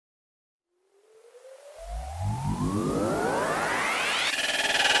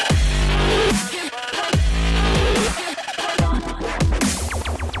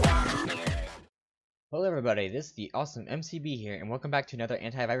everybody, this is the awesome MCB here, and welcome back to another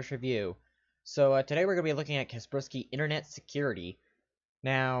antivirus review. So today we're going to be looking at Kaspersky Internet Security.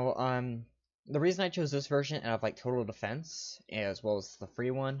 Now, the reason I chose this version out of like Total Defense, as well as the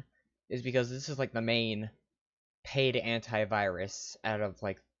free one, is because this is like the main paid antivirus out of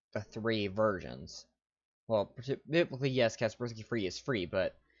like the three versions. Well, typically yes, Kaspersky Free is free,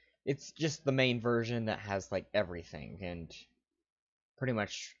 but it's just the main version that has like everything, and pretty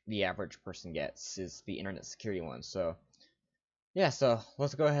much the average person gets is the internet security one. So yeah, so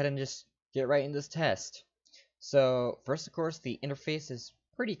let's go ahead and just get right in this test. So first, of course, the interface is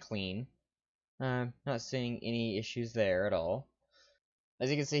pretty clean. I'm not seeing any issues there at all. As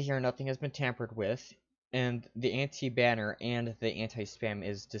you can see here, nothing has been tampered with, and the anti-banner and the anti-spam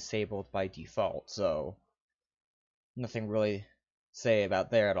is disabled by default, so nothing really to say about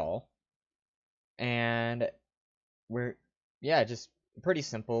there at all. And yeah, just pretty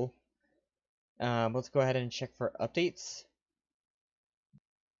simple. Let's go ahead and check for updates.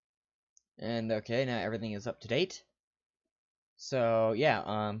 And okay, now everything is up to date. So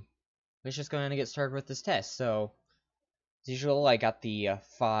yeah, let's just go ahead and get started with this test. So as usual, I got the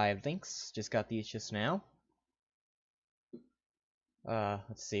 5 links. Just got these just now.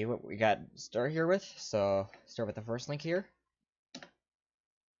 Let's see what we got to start here with. So start with the first link here.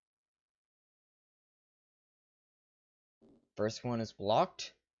 First one is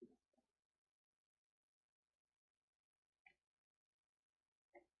blocked.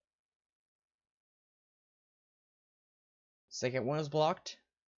 Second one is blocked.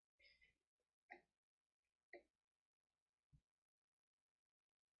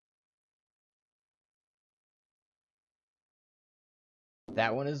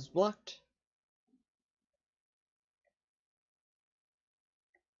 That one is blocked.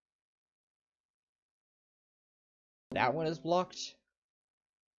 That one is blocked.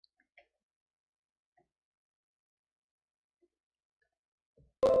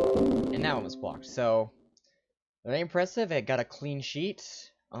 And that one was blocked. So very impressive. It got a clean sheet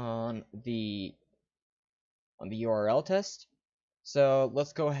on the URL test. So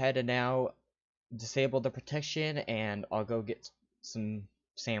let's go ahead and now disable the protection, and I'll go get some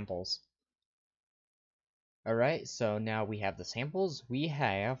samples. Alright, so now we have the samples. We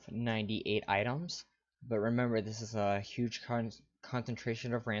have 98 items, but remember, this is a huge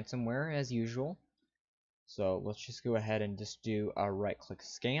concentration of ransomware as usual. So let's just go ahead and just do a right-click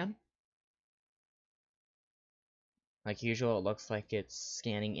scan. Like usual, it looks like it's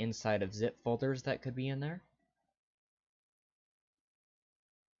scanning inside of zip folders that could be in there.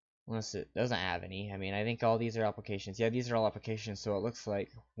 Unless it doesn't have any. I mean, I think all these are applications. Yeah, these are all applications, so it looks like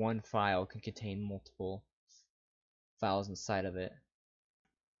one file can contain multiple files inside of it.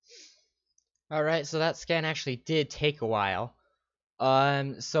 Alright, so that scan actually did take a while.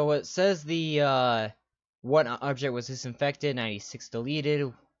 So it says the, one object was disinfected, 96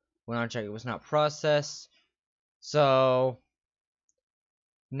 deleted, one object was not processed. So,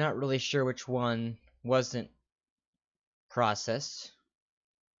 not really sure which one wasn't processed.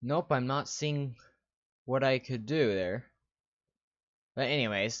 Nope, I'm not seeing what I could do there. But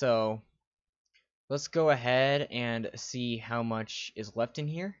anyway, so let's go ahead and see how much is left in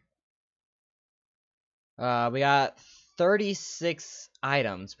here. We got 36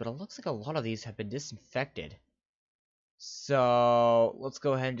 items, but it looks like a lot of these have been disinfected. So let's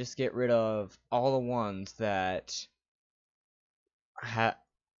go ahead and just get rid of all the ones that have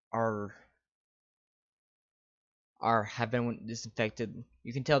been disinfected.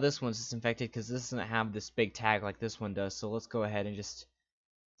 You can tell this one's disinfected because this doesn't have this big tag like this one does. So let's go ahead and just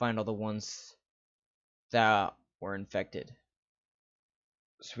find all the ones that were infected.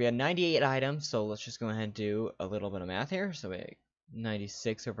 So we had 98 items, so let's just go ahead and do a little bit of math here. So we have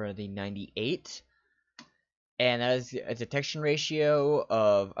 96 over the 98. And that is a detection ratio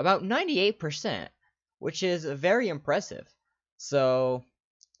of about 98%, which is very impressive. So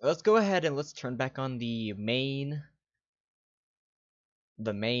let's go ahead and let's turn back on the main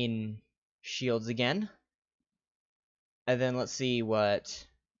shields again. And then let's see what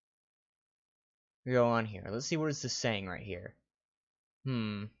we go on here. Let's see what is this saying right here.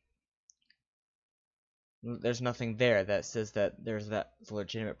 There's nothing there that says that there's a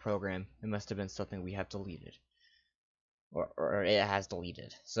legitimate program. It must have been something we have deleted. Or it has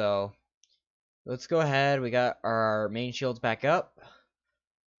deleted. So let's go ahead. We got our main shields back up.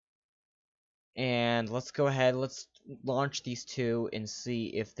 And let's go ahead. Let's launch these two and see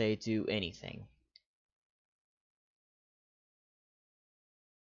if they do anything.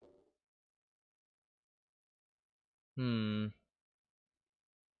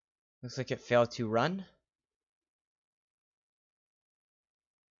 Looks like it failed to run.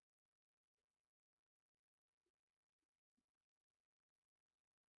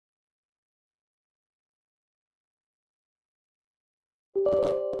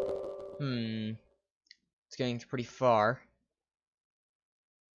 It's getting pretty far.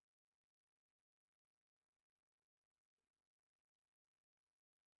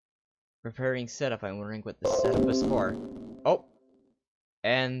 Preparing setup. I'm wondering what the setup is for. Oh!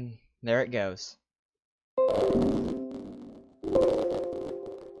 And there it goes.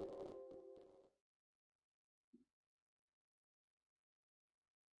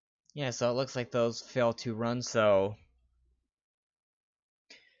 Yeah, so it looks like those failed to run, so...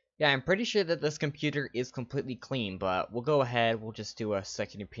 Yeah, I'm pretty sure that this computer is completely clean, but we'll go ahead, we'll just do a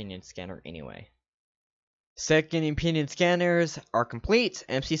second opinion scanner anyway. Second opinion scanners are complete.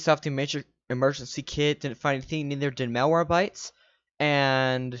 NCSoft Major Emergency Kit didn't find anything, neither did Malwarebytes.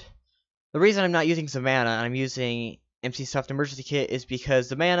 And the reason I'm not using Savannah and I'm using NCSoft Emergency Kit is because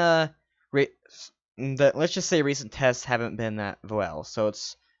Savannah, let's just say recent tests haven't been that well, so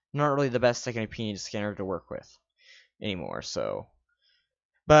it's not really the best second opinion scanner to work with anymore, so.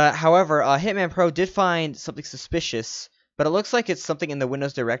 But however, Hitman Pro did find something suspicious, but it looks like it's something in the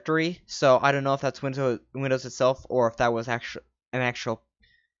Windows directory, so I don't know if that's Windows itself or if that was an actual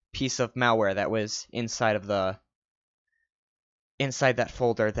piece of malware that was inside that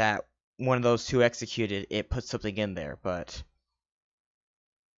folder that one of those two executed. It put something in there, but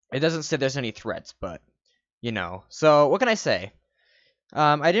it doesn't say there's any threats, but you know. So what can I say?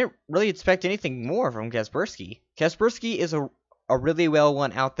 I didn't really expect anything more from Kaspersky. Kaspersky is a really well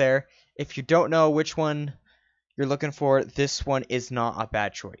one out there. If you don't know which one you're looking for, this one is not a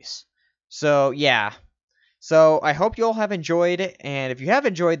bad choice. So yeah. So I hope you all have enjoyed it, and if you have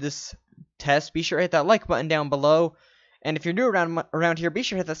enjoyed this test, be sure to hit that like button down below. And if you're new around here, be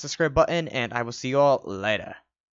sure to hit that subscribe button, and I will see you all later.